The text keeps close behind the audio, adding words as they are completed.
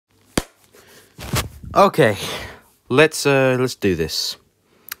Okay, let's do this.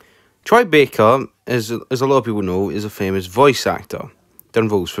 Troy Baker, as a lot of people know, is a famous voice actor. Done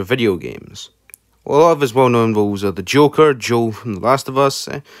roles for video games. A lot of his well-known roles are the Joker, Joe from The Last of Us,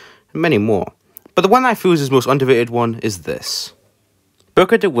 and many more. But the one I feel is his most underrated one is this.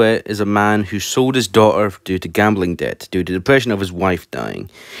 Booker DeWitt is a man who sold his daughter due to gambling debt, due to depression of his wife dying,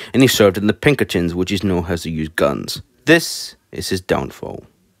 and he served in the Pinkertons, which is known how to use guns. This is his downfall.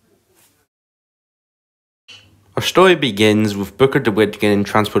 Our story begins with Booker DeWitt getting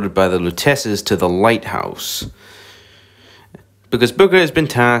transported by the Lutesses to the lighthouse, because Booker has been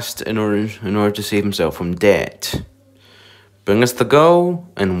tasked in order to save himself from debt. Bring us the girl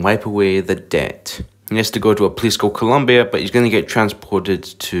and wipe away the debt. He has to go to a place called Columbia, but he's going to get transported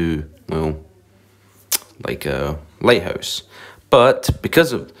to, well, like a lighthouse. But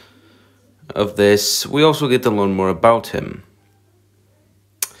because of this, we also get to learn more about him.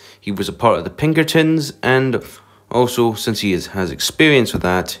 He was a part of the Pinkertons, and also, since he has experience with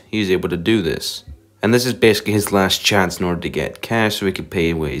that, he's able to do this. And this is basically his last chance in order to get cash so he can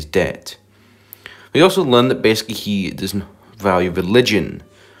pay away his debt. We also learn that basically he doesn't value religion,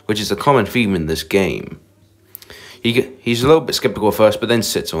 which is a common theme in this game. He's a little bit skeptical at first, but then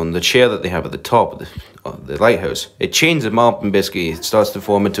sits on the chair that they have at the top of the lighthouse. It chains him up and basically it starts to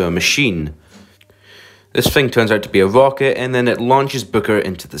form into a machine. This thing turns out to be a rocket, and then it launches Booker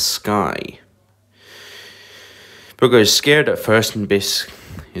into the sky. Booker is scared at first and basically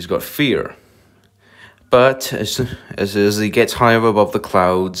he's got fear. But as he gets higher above the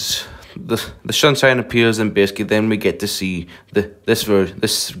clouds, the sunshine appears, and basically then we get to see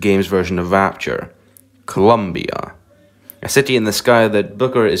this game's version of Rapture, Columbia. A city in the sky that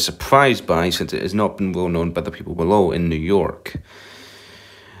Booker is surprised by since it has not been well known by the people below in New York.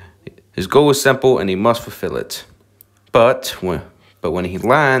 His goal is simple and he must fulfill it. But when he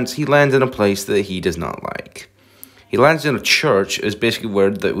lands in a place that he does not like. He lands in a church, is basically where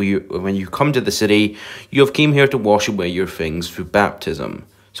when you come to the city, you have came here to wash away your things through baptism.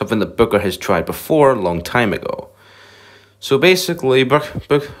 Something that Booker has tried before a long time ago. So basically,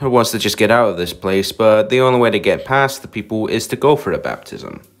 Booker wants to just get out of this place, but the only way to get past the people is to go for a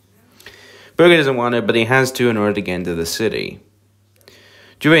baptism. Booker doesn't want it, but he has to in order to get into the city.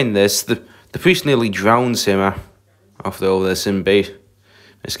 During this, the priest nearly drowns him after all this, and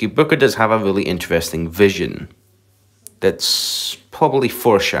basically Booker does have a really interesting vision. That's probably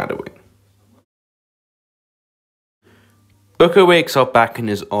foreshadowing. Booker wakes up back in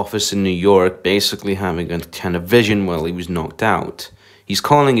his office in New York, basically having a kind of vision while he was knocked out. He's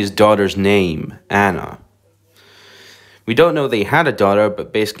calling his daughter's name, Anna. We don't know they had a daughter,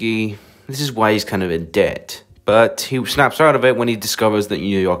 but basically, this is why he's kind of in debt. But he snaps out of it when he discovers that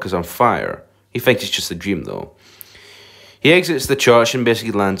New York is on fire. He thinks it's just a dream, though. He exits the church and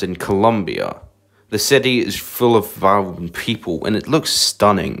basically lands in Columbia. The city is full of vibrant people, and it looks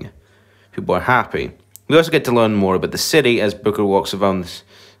stunning. People are happy. We also get to learn more about the city as Booker walks around the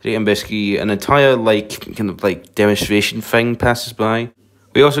city, and basically an entire demonstration thing passes by.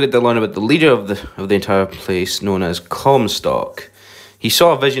 We also get to learn about the leader of the entire place, known as Comstock. He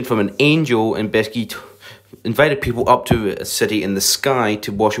saw a vision from an angel and basically invited people up to a city in the sky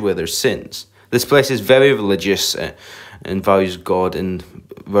to wash away their sins. This place is very religious and values God and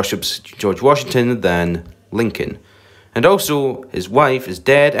worships George Washington than Lincoln. And also, his wife is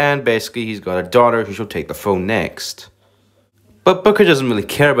dead, and basically he's got a daughter who shall take the throne next. But Booker doesn't really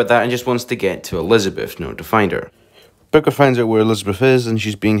care about that and just wants to get to Elizabeth in order to find her. Booker finds out where Elizabeth is, and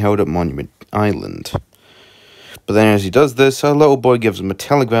she's being held at Monument Island. But then as he does this, a little boy gives him a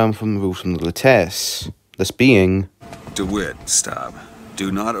telegram from the Lutess. This being... DeWitt, stop.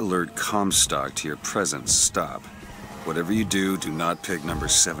 Do not alert Comstock to your presence. Stop. Whatever you do, do not pick number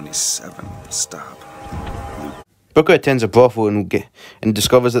 77. Stop. Booker attends a brothel and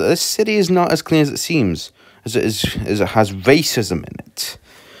discovers that this city is not as clean as it seems, as it has racism in it.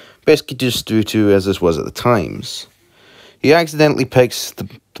 Basically just due to as this was at the times. He accidentally picks the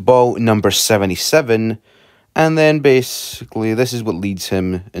ball number 77, and then basically this is what leads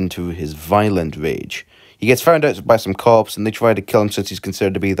him into his violent rage. He gets found out by some cops, and they try to kill him since he's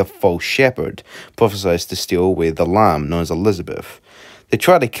considered to be the false shepherd, prophesied to steal away the lamb, known as Elizabeth. They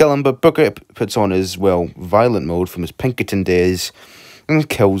try to kill him, but Booker puts on his, violent mode from his Pinkerton days, and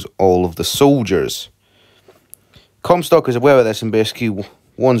kills all of the soldiers. Comstock is aware of this, and basically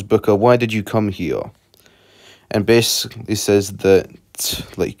warns Booker, "Why did you come here?" And basically says that,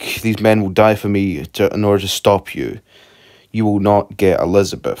 these men will die for me in order to stop you. You will not get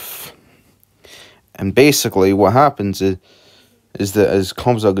Elizabeth. And basically what happens is that as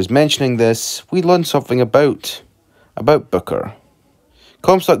Comstock is mentioning this, we learn something about Booker.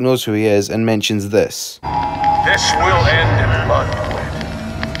 Comstock knows who he is and mentions this. This will end in blood, DeWitt.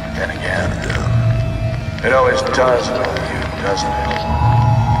 Then again, it always does with you, doesn't it?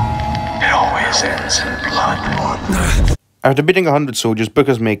 It always ends in blood. After beating 100 soldiers,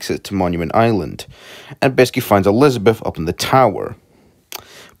 Booker makes it to Monument Island, and basically finds Elizabeth up in the tower.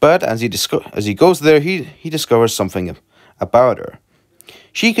 But as he goes there, he discovers something about her.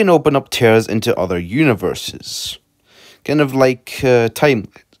 She can open up tears into other universes. Kind of like time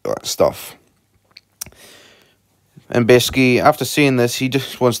stuff. And basically, after seeing this, he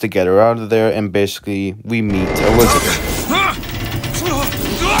just wants to get her out of there, and basically, we meet Elizabeth.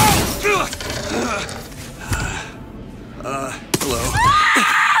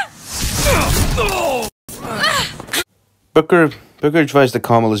 Hello. Booker tries to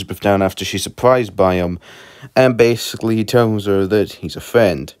calm Elizabeth down after she's surprised by him, and basically he tells her that he's a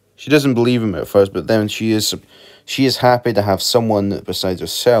friend. She doesn't believe him at first, but then she is happy to have someone besides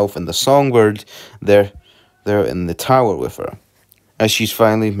herself and the songbird there in the tower with her, as she's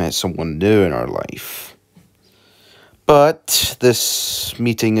finally met someone new in her life. But this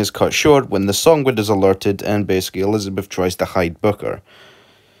meeting is cut short when the songbird is alerted, and basically Elizabeth tries to hide Booker,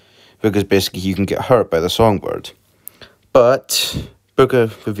 because basically you can get hurt by the songbird. But Booker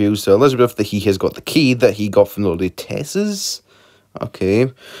reveals to Elizabeth that he has got the key that he got from the Lutesses.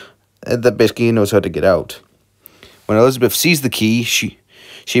 Okay, that basically he knows how to get out. When Elizabeth sees the key, she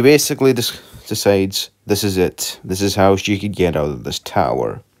basically decides this is it. This is how she could get out of this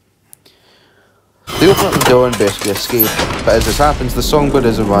tower. They open up the door and basically escape, but as this happens, the songbird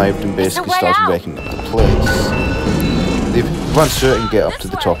has arrived and basically starts wrecking up the place. They run through it and get up to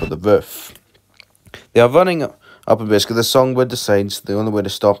the top of the roof. They are running up and basically the songbird decides the only way to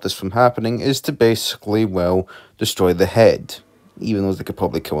stop this from happening is to basically, well, destroy the head, even though they could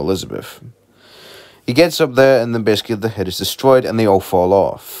probably kill Elizabeth. He gets up there and then basically the head is destroyed and they all fall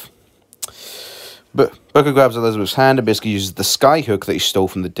off. But Booker grabs Elizabeth's hand and basically uses the skyhook that he stole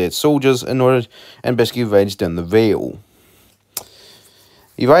from the dead soldiers and basically rides down the rail.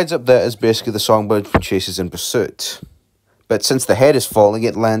 He rides up there as basically the songbird chases in pursuit. But since the head is falling,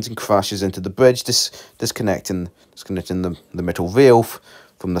 it lands and crashes into the bridge, disconnecting the metal rail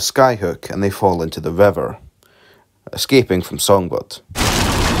from the skyhook, and they fall into the river, escaping from Songbird.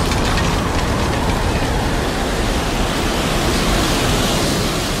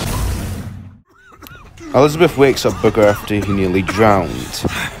 Elizabeth wakes up Booker after he nearly drowned.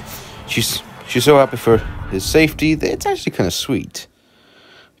 She's so happy for his safety that it's actually kind of sweet.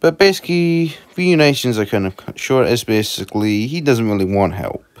 But basically, reunitions are kind of cut short, as basically he doesn't really want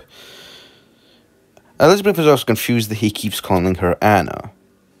help. Elizabeth is also confused that he keeps calling her Anna,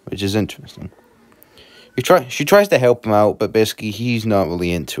 which is interesting. She tries to help him out, but basically he's not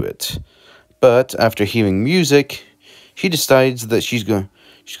really into it. But after hearing music, she decides that she's going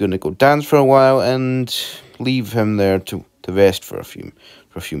to go dance for a while and leave him there to rest for a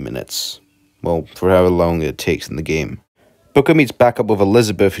few minutes. Well, for however long it takes in the game. Booker meets back up with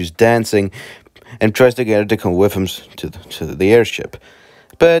Elizabeth, who's dancing, and tries to get her to come with him to the airship.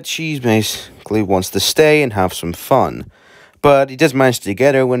 But she basically wants to stay and have some fun. But he does manage to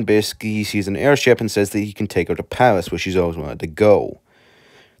get her when basically he sees an airship and says that he can take her to Paris, where she's always wanted to go.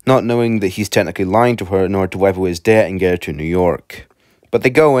 Not knowing that he's technically lying to her in order to wipe away his debt and get her to New York. But they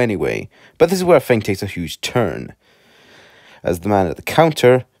go anyway. But this is where things takes a huge turn, as the man at the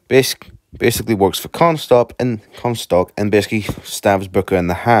counter basically works for Comstock and basically stabs Booker in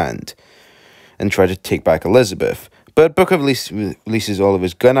the hand and tries to take back Elizabeth. But Booker releases all of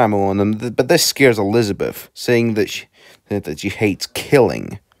his gun ammo on them, but this scares Elizabeth, saying that she hates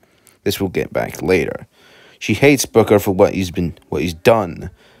killing. This we'll get back later. She hates Booker for what he's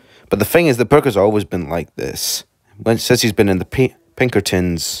done. But the thing is that Booker's always been like this. Since he's been in the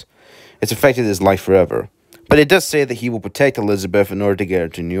Pinkertons, it's affected his life forever. But it does say that he will protect Elizabeth in order to get her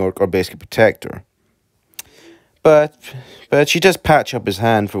to New York, or basically protect her. But she does patch up his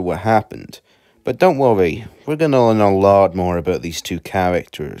hand for what happened. But don't worry, we're going to learn a lot more about these two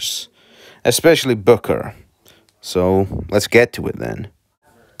characters, especially Booker. So let's get to it then.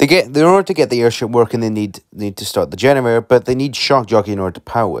 In order to get the airship working, they need to start the generator, but they need Shock Jockey in order to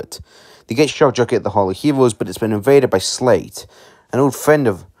power it. They get Shock Jockey at the Hall of Heroes, but it's been invaded by Slate, an old friend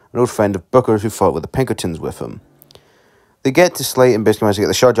of Booker who fought with the Pinkertons with him. They get to Slate and basically manage to get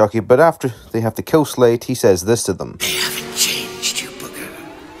the Shock Jockey, but after they have to kill Slate, he says this to them. They haven't changed you, Booker.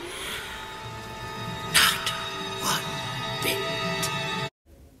 Not one bit.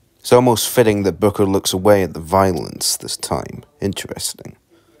 It's almost fitting that Booker looks away at the violence this time. Interesting.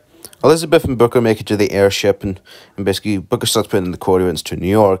 Elizabeth and Booker make it to the airship, and basically Booker starts putting in the coordinates to New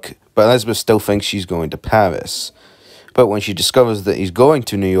York, but Elizabeth still thinks she's going to Paris. But when she discovers that he's going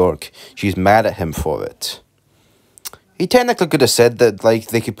to New York, she's mad at him for it. He technically could have said that, like,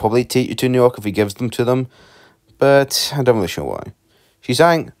 they could probably take you to New York if he gives them to them, but I don't really sure why. She's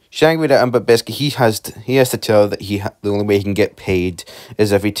angry at him, but basically he has to tell her that the only way he can get paid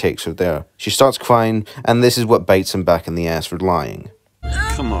is if he takes her there. She starts crying, and this is what bites him back in the ass for lying.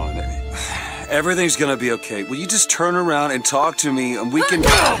 Come on, everything's gonna be okay. Will you just turn around and talk to me, and we can...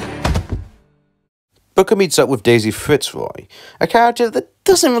 Booker meets up with Daisy Fitzroy, a character that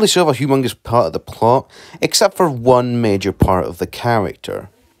doesn't really serve a humongous part of the plot, except for one major part of the character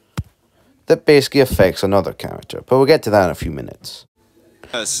that basically affects another character, but we'll get to that in a few minutes.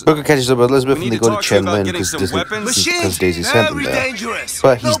 Booker catches up with Elizabeth and they go to Chen Lin because Daisy sent them there.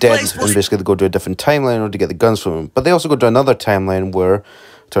 But he's dead, and basically they go to a different timeline in order to get the guns from him. But they also go to another timeline where,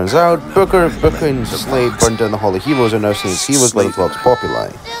 turns out, Booker and Slade burned down the Hall of Heroes and are now seen as heroes by the Vox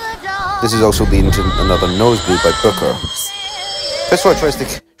Populi. This is also leading to another nosebleed by Booker. Fitzroy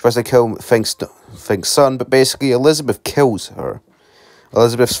tries to kill Fink's son, but basically Elizabeth kills her.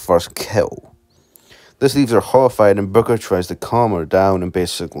 Elizabeth's first kill. This leaves her horrified, and Booker tries to calm her down and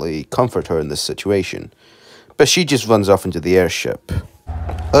basically comfort her in this situation. But she just runs off into the airship.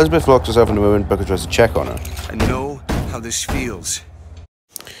 Elizabeth locks herself in the room and Booker tries to check on her. I know how this feels.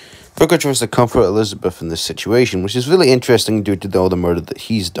 Booker tries to comfort Elizabeth in this situation, which is really interesting due to all the murder that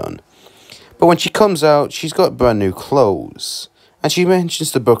he's done. But when she comes out, she's got brand new clothes. And she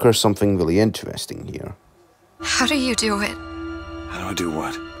mentions to Booker something really interesting here. How do you do it? How do I do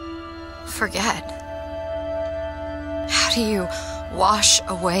what? Forget. How do you wash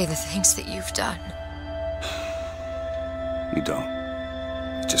away the things that you've done? You don't.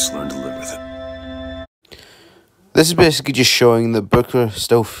 You just learn to live with it. This is basically just showing that Booker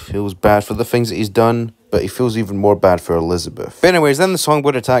still feels bad for the things that he's done, but he feels even more bad for Elizabeth. But anyways, then the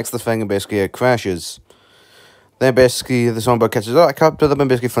songbird attacks the thing and basically it crashes. Then basically the songbird catches up to them and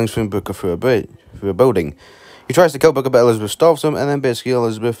basically flings Booker through a building. He tries to kill Booker, but Elizabeth stops him, and then basically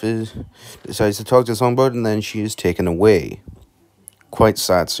Elizabeth decides to talk to the songbird, and then she is taken away. Quite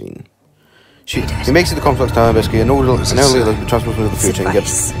sad scene. He makes it to Comstock's town, basically, and Elizabeth transports him to the future and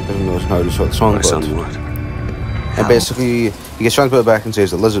doesn't know how to sort the songbird. And basically, he gets transported back and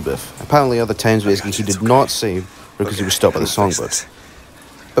saves Elizabeth. Apparently, other times, basically, he did not save her because he was stopped by the songbird.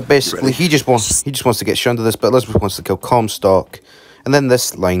 But basically, he just wants to get shunned to this, but Elizabeth wants to kill Comstock. And then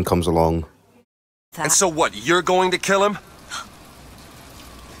this line comes along. And so what, you're going to kill him?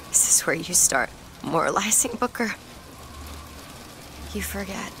 This is where you start moralizing, Booker. You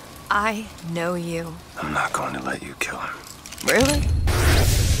forget. I know you. I'm not going to let you kill him. Really?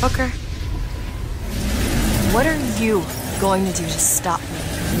 Booker? What are you going to do to stop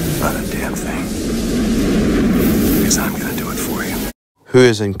me? Not a damn thing. Because I'm going to do it for you. Who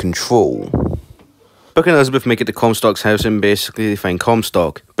is in control? Booker and Elizabeth make it to Comstock's house and basically they find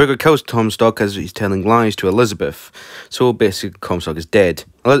Comstock. Booker kills Comstock as he's telling lies to Elizabeth. So basically Comstock is dead.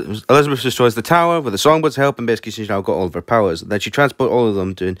 Elizabeth destroys the tower with the Songbird's help and basically she's now got all of her powers. Then she transports all of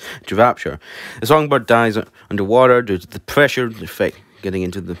them to Rapture. The Songbird dies underwater due to the pressure effect getting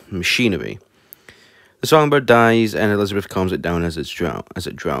into the machinery. The Songbird dies and Elizabeth calms it down as it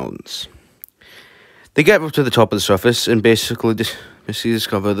drowns. They get up to the top of the surface and basically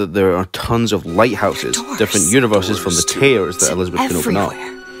discover that there are tons of lighthouses, different universes from the tears that Elizabeth can open up.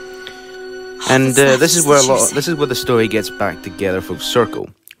 And this is where the story gets back together full circle.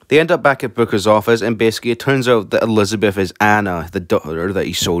 They end up back at Booker's office, and basically it turns out that Elizabeth is Anna, the daughter that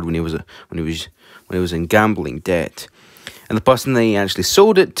he sold when he was in gambling debt, and the person that he actually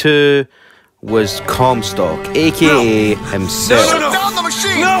sold it to was Comstock, aka himself. Shut down the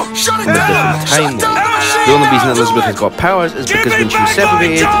machine! No! Shut it From a down! different timeline. The only reason Elizabeth has got powers is because when she was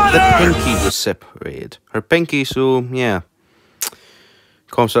separated, the pinky was separated. Her pinky, so yeah.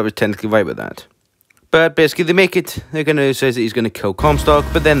 Comstock was technically right with that. But basically they make it, they're gonna say that he's gonna kill Comstock,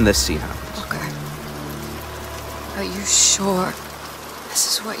 but then this scene happens. Booker, are you sure this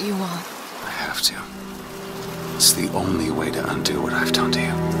is what you want? I have to. It's the only way to undo what I've done to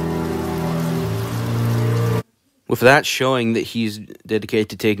you. With that showing that he's dedicated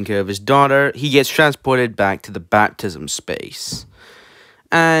to taking care of his daughter, he gets transported back to the baptism space.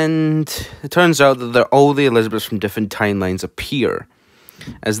 And it turns out that all the Elizabeths from different timelines appear.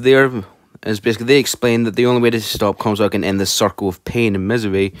 As basically they explain that the only way to stop Comstock and end this circle of pain and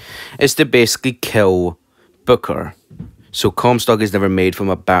misery is to basically kill Booker. So Comstock is never made from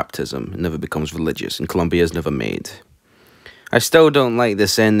a baptism, it never becomes religious, and Columbia is never made. I still don't like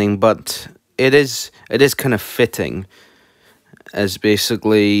this ending, but it is kind of fitting, as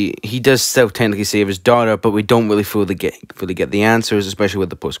basically he does still technically save his daughter, but we don't really fully get the answers, especially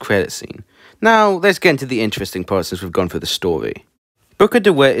with the post-credit scene. Now, let's get into the interesting part since we've gone through the story. Booker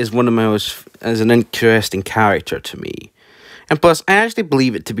DeWitt is an interesting character to me. And plus, I actually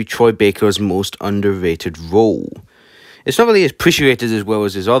believe it to be Troy Baker's most underrated role. It's not really appreciated as well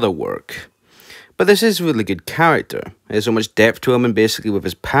as his other work. But this is a really good character. There's so much depth to him, and basically with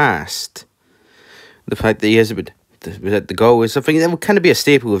his past. The fact that he has at the goal is something that would kind of be a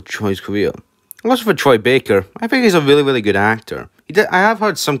staple of Troy's career. Also for Troy Baker, I think he's a really, really good actor. I have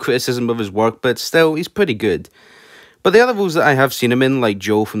heard some criticism of his work, but still, he's pretty good. But the other roles that I have seen him in, like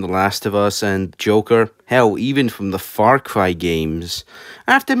Joe from The Last of Us and Joker, hell, even from the Far Cry games,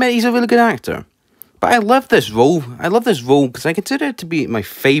 I have to admit he's a really good actor. But I love this role. I love this role because I consider it to be my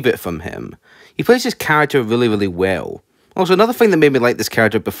favourite from him. He plays his character really, really well. Also, another thing that made me like this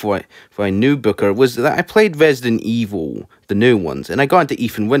character before I knew Booker was that I played Resident Evil, the new ones, and I got into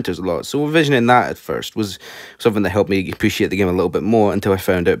Ethan Winters a lot, so revisioning that at first was something that helped me appreciate the game a little bit more until I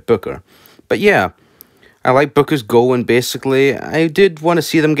found out Booker. But yeah, I like Booker's goal, and basically, I did want to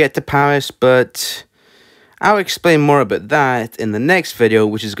see them get to Paris, but I'll explain more about that in the next video,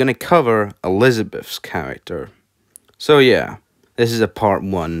 which is going to cover Elizabeth's character. So yeah, this is a part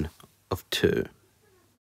 1 of 2.